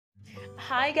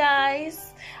Hi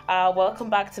guys, welcome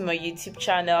back to my YouTube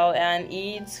channel, and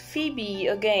it's Phoebe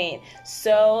again.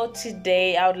 So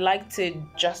today I would like to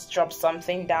just drop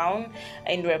something down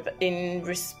in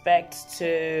respect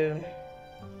to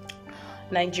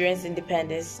Nigerians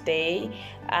Independence Day,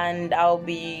 and I'll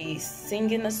be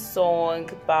singing a song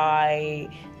by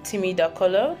Timi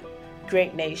Dakolo,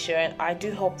 Great Nation. I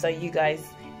do hope that you guys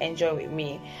enjoy with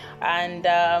me. And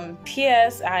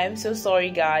P.S. I am so sorry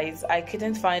guys, I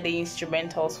couldn't find the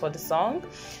instrumentals for the song,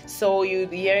 so you'll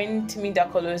be hearing Timi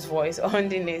Dakolo's voice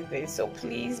underneath it, so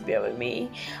please bear with me.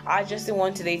 I just didn't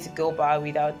want today to go by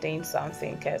without doing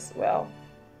something, because well,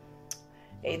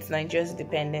 it's Nigeria's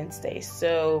Independence Day.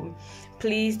 So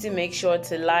please do make sure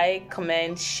to like,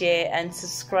 comment, share and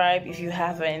subscribe if you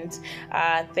haven't.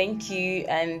 Thank you,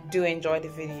 and do enjoy the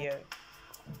video.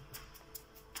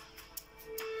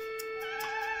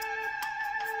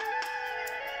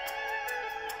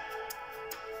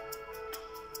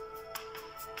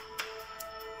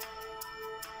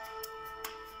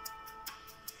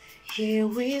 Here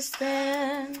we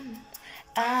stand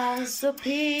as a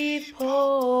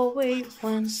people with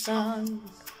one song,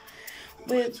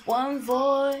 with one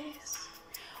voice.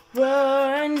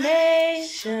 We're a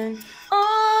nation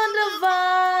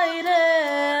undivided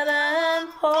and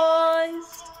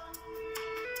poised.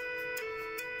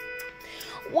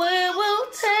 We will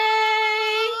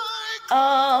take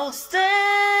our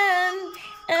stand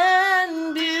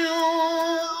and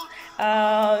build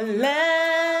our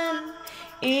land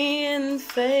in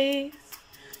faith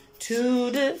to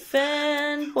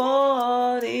defend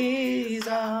what is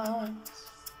ours.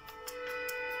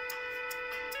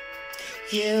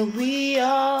 Here we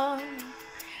are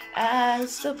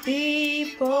as the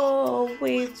people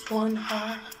with one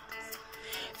heart,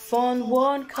 for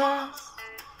one cause.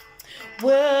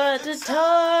 We're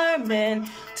determined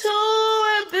to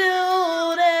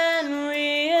rebuild and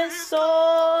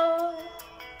restore,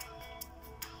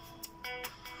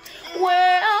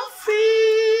 where our freedom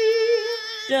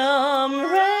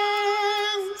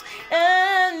reigns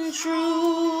and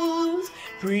truth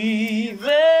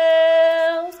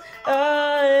prevails, a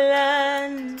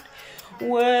land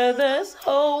where there's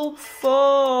hope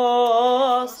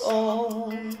for us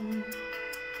all,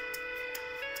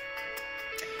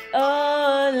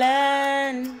 a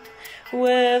land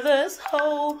where there's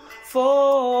hope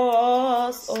for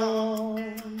us all.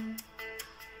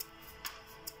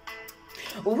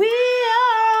 We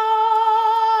are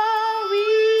all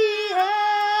we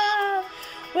have.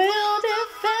 We'll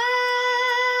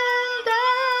defend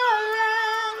our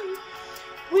land.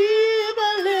 We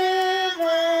believe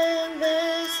in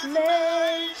this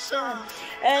nation,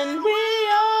 and we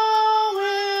all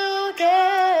will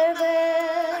get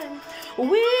there.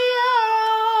 We are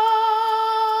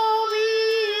all we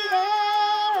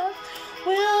have.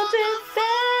 We'll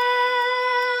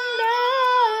defend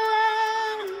our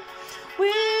land.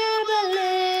 We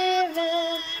believe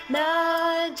in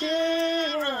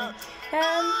Nigeria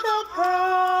and the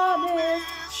promise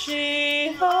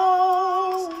she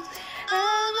holds,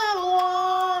 and the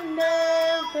one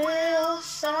that will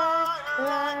shine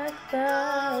like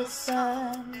the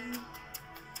sun.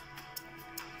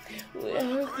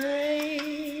 We're a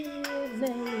great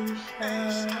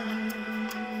nation.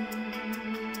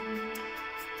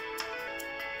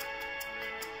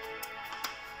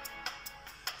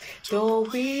 Though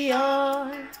we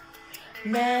are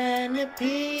many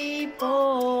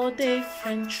people,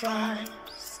 different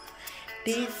tribes,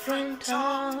 different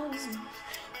tongues,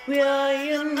 we are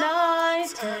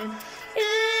united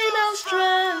in our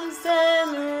strength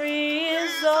and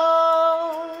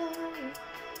resolve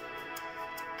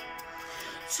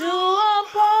to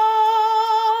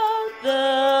uphold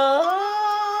the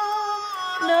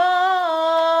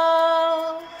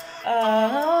honor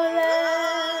our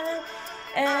land,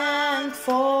 and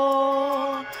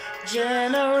for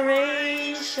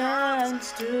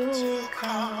generations to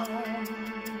come,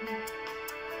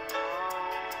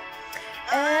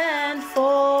 and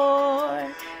for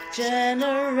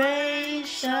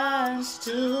generations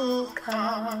to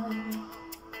come.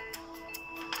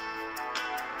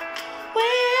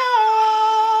 We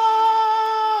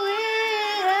are, we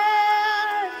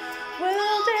have,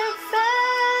 we'll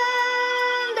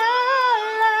defend our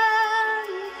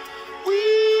land. We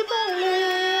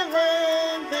believe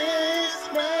in this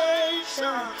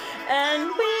nation, and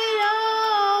we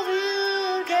all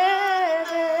will get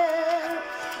there.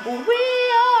 We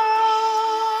are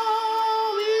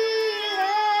all we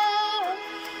have.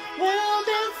 We'll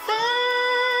defend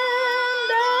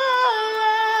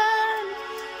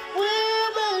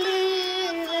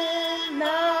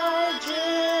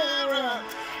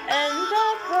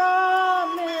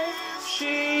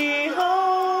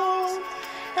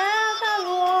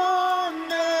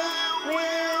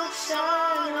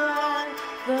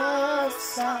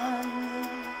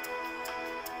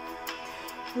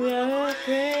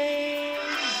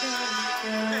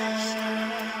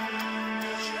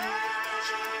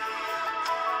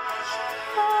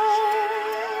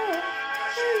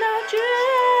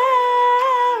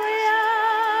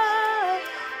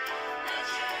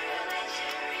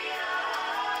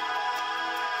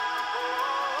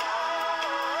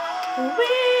We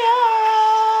are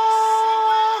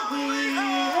all we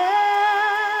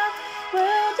have.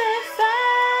 We'll defend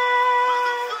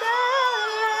our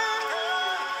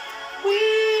land. We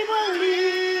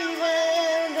believe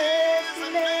in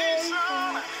this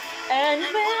nation, and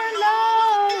we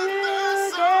know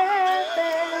we'll get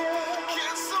there.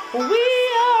 We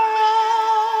are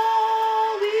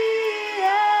all we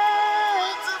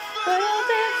have. We'll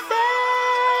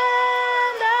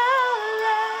defend our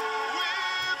land.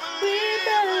 We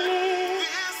believe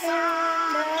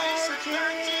in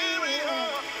Nigeria,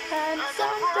 and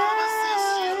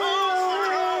someday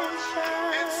we'll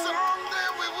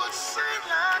shine.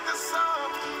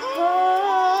 Oh,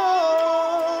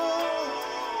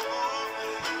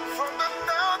 from the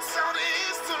north, south,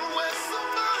 east, and west of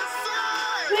the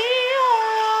side. we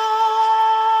are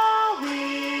all we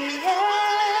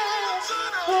have.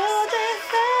 We'll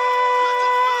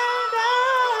defend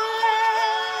our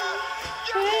land.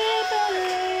 We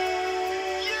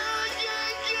believe.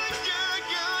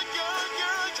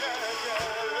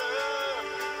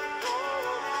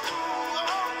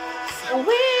 We are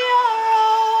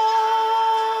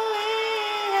all we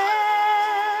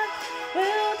have.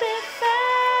 We'll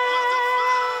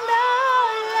defend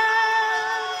our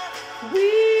land. We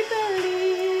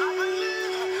believe.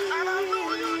 And I know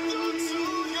you do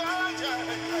too,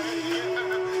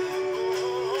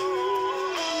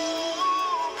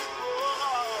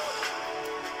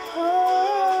 Oh,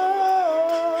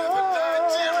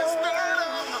 Nigeria stand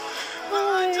up.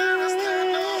 Nigeria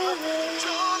stand up.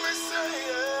 Truly say,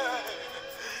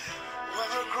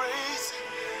 what a grace.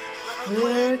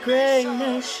 we're a great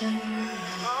nation.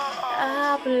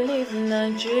 I believe in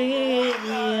Nigeria.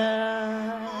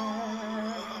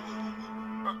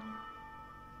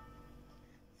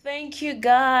 Thank you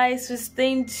guys for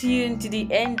staying tuned to the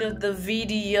end of the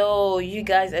video. You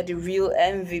guys are the real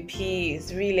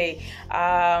MVPs, really.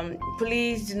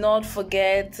 Please do not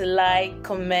forget to like,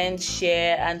 comment,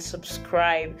 share, and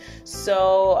subscribe.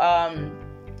 So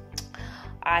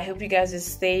I hope you guys will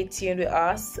stay tuned with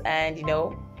us, and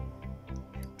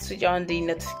switch on the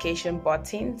notification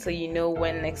button so you know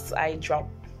when next I drop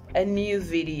a new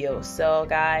video. So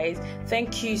guys,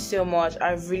 thank you so much.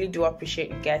 I really do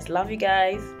appreciate you guys. Love you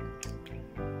guys.